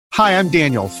Hi, I'm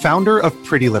Daniel, founder of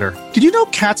Pretty Litter. Did you know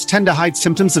cats tend to hide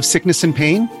symptoms of sickness and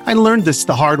pain? I learned this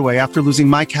the hard way after losing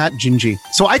my cat, Gingy.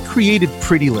 So I created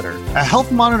Pretty Litter, a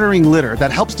health monitoring litter that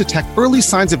helps detect early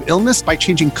signs of illness by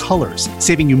changing colors,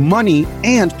 saving you money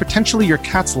and potentially your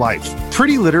cat's life.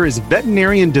 Pretty Litter is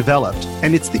veterinarian developed,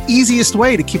 and it's the easiest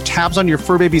way to keep tabs on your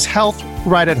fur baby's health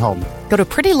right at home. Go to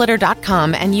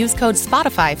prettylitter.com and use code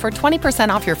SPOTIFY for 20%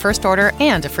 off your first order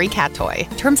and a free cat toy.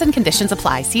 Terms and conditions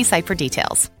apply. See site for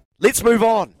details. Let's move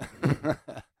on.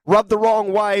 Rubbed the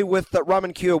wrong way with the Rum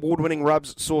and Q award-winning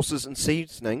rubs, sauces and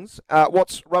seasonings.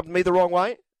 What's rubbed me the wrong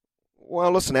way? Well,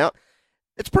 listen out.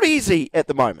 It's pretty easy at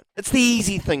the moment. It's the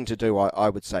easy thing to do, I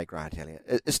would say, Grant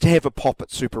Elliott, is to have a pop at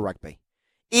Super Rugby.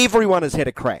 Everyone has had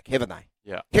a crack, haven't they?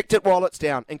 Yeah. Kicked it while it's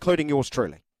down, including yours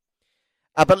truly.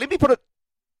 But let me put it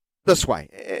this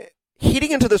way.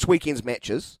 Heading into this weekend's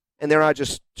matches, and there are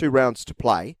just 2 rounds to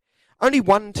play, only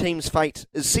one team's fate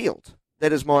is sealed.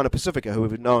 That is Moana Pacifica, who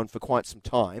we've known for quite some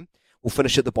time, will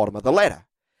finish at the bottom of the ladder.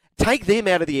 Take them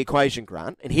out of the equation,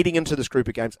 Grant, and heading into this group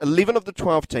of games, 11 of the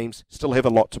 12 teams still have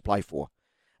a lot to play for.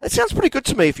 That sounds pretty good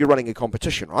to me if you're running a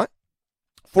competition, right?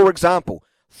 For example,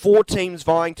 4 teams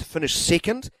vying to finish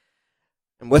second,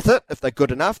 and with it, if they're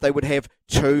good enough, they would have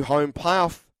 2 home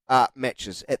playoff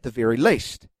matches at the very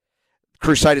least.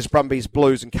 Crusaders, Brumbies,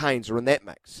 Blues and Canes are in that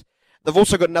mix. They've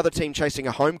also got another team chasing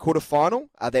a home quarter final,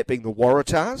 that being the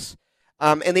Waratahs.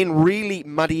 And then really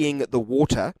muddying the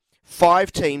water,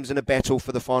 5 teams in a battle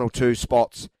for the final 2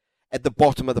 spots at the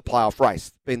bottom of the playoff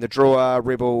race, being the Drua,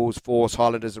 Rebels, Force,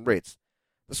 Highlanders and Reds.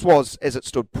 This was as it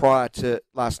stood prior to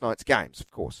last night's games,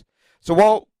 of course. So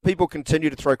while people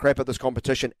continue to throw crap at this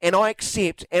competition, and I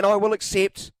accept, and I will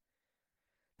accept,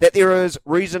 that there is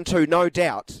reason to, no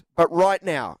doubt, but right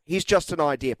now, here's just an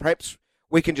idea. Perhaps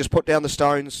we can just put down the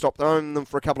stones, stop throwing them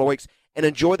for a couple of weeks, and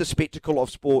enjoy the spectacle of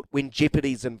sport when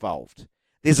jeopardy's involved.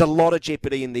 There's a lot of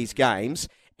jeopardy in these games,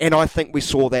 and I think we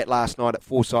saw that last night at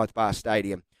Forsyth Bar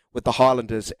Stadium with the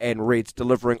Highlanders and Reds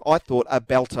delivering, I thought, a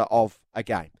belter of a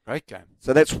game. Great game.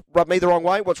 So that's rubbed me the wrong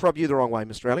way. What's rubbed you the wrong way,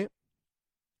 Mr. Elliott?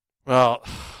 Well,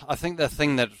 I think the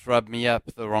thing that rubbed me up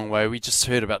the wrong way, we just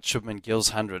heard about Shubman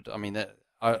Gill's 100. I mean,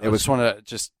 I just want to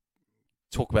just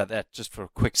talk about that just for a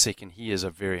quick second. He is a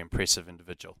very impressive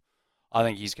individual. I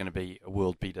think he's going to be a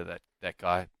world beater, that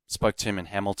guy. Spoke to him in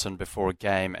Hamilton before a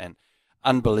game, and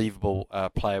unbelievable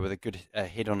player with a good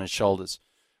head on his shoulders.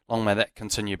 Long may that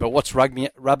continue. But what's rubbed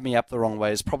me up the wrong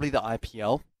way is probably the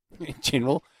IPL in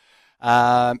general,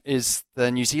 is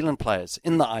the New Zealand players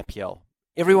in the IPL.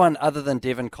 Everyone other than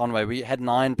Devon Conway, we had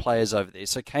 9 players over there.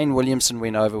 So Kane Williamson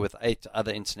went over with 8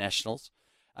 other internationals,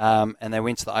 and they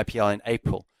went to the IPL in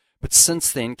April. But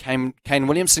since then, Kane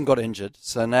Williamson got injured.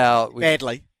 So now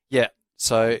Badly. Yeah.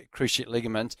 So cruciate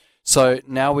ligament. So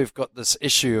now we've got this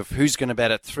issue of who's going to bat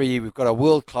at 3. We've got a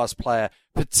world-class player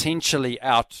potentially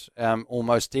out,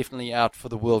 almost definitely out for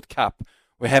the World Cup.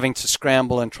 We're having to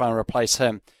scramble and try and replace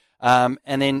him. And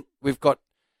then we've got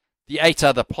the 8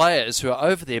 other players who are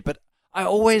over there. But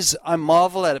I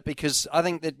marvel at it because I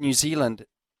think that New Zealand,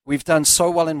 we've done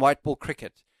so well in white ball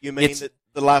cricket. You mean that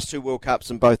the last 2 World Cups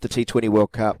in both the T20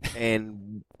 World Cup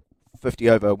and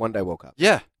 50-over one-day World Cup?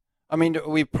 Yeah. I mean,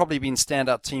 we've probably been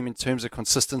standout team in terms of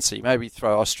consistency. Maybe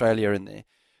throw Australia in there.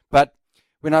 But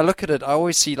when I look at it, I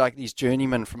always see like these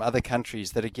journeymen from other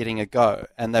countries that are getting a go,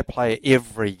 and they play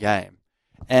every game.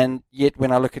 And yet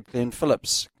when I look at Glenn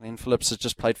Phillips has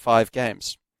just played 5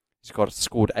 games. He's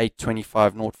scored 8,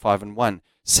 25, 0, 5 and 1.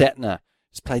 Satner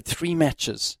has played 3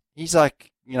 matches. He's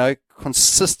like,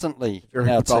 consistently in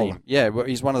our team. Yeah, well,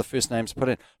 he's one of the first names put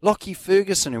in. Lockie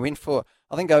Ferguson, who went for,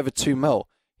 I think, over 2 mil.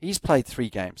 He's played 3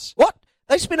 games. What?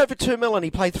 They spent over 2 mil and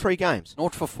he played 3 games? 0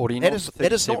 for 40, that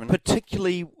is not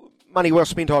particularly money well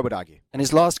spent, I would argue. And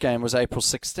his last game was April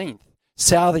 16th.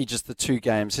 Southey, just the 2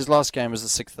 games. His last game was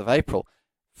the 6th of April.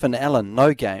 Finn Allen,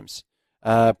 no games.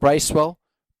 Bracewell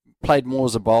played more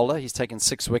as a bowler. He's taken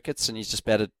 6 wickets and he's just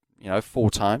batted, 4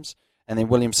 times. And then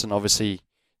Williamson, obviously,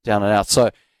 down and out.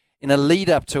 So in a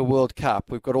lead-up to a World Cup,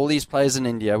 we've got all these players in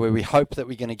India where we hope that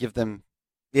we're going to give them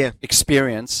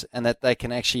experience and that they can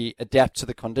actually adapt to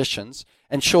the conditions.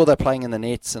 And sure, they're playing in the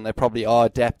nets and they probably are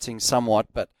adapting somewhat,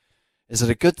 but is it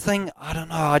a good thing? I don't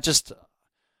know.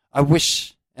 I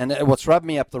wish, and what's rubbed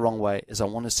me up the wrong way is I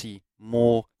want to see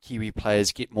more Kiwi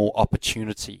players get more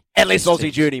opportunity. At least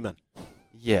Aussie journeyman.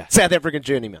 Yeah. South African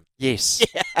journeyman. Yes.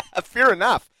 Yeah, fair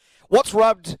enough. What's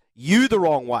rubbed you the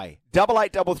wrong way?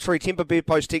 8833 Temper Bed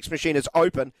Post text machine is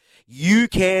open. You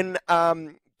can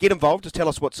get involved. Just tell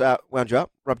us what's wound you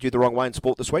up, rubbed you the wrong way in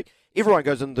sport this week. Everyone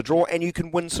goes in the draw, and you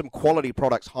can win some quality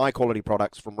products, high-quality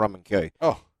products from Rum and Q.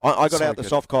 Oh, I got so out the good.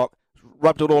 soft cock,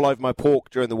 rubbed it all over my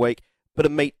pork during the week. Bit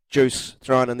of meat juice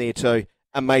thrown in there too.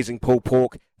 Amazing pulled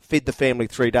pork. Fed the family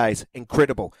 3 days.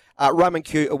 Incredible. Roman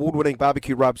Q, award-winning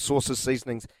barbecue rubs, sauces,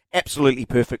 seasonings. Absolutely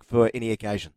perfect for any occasion.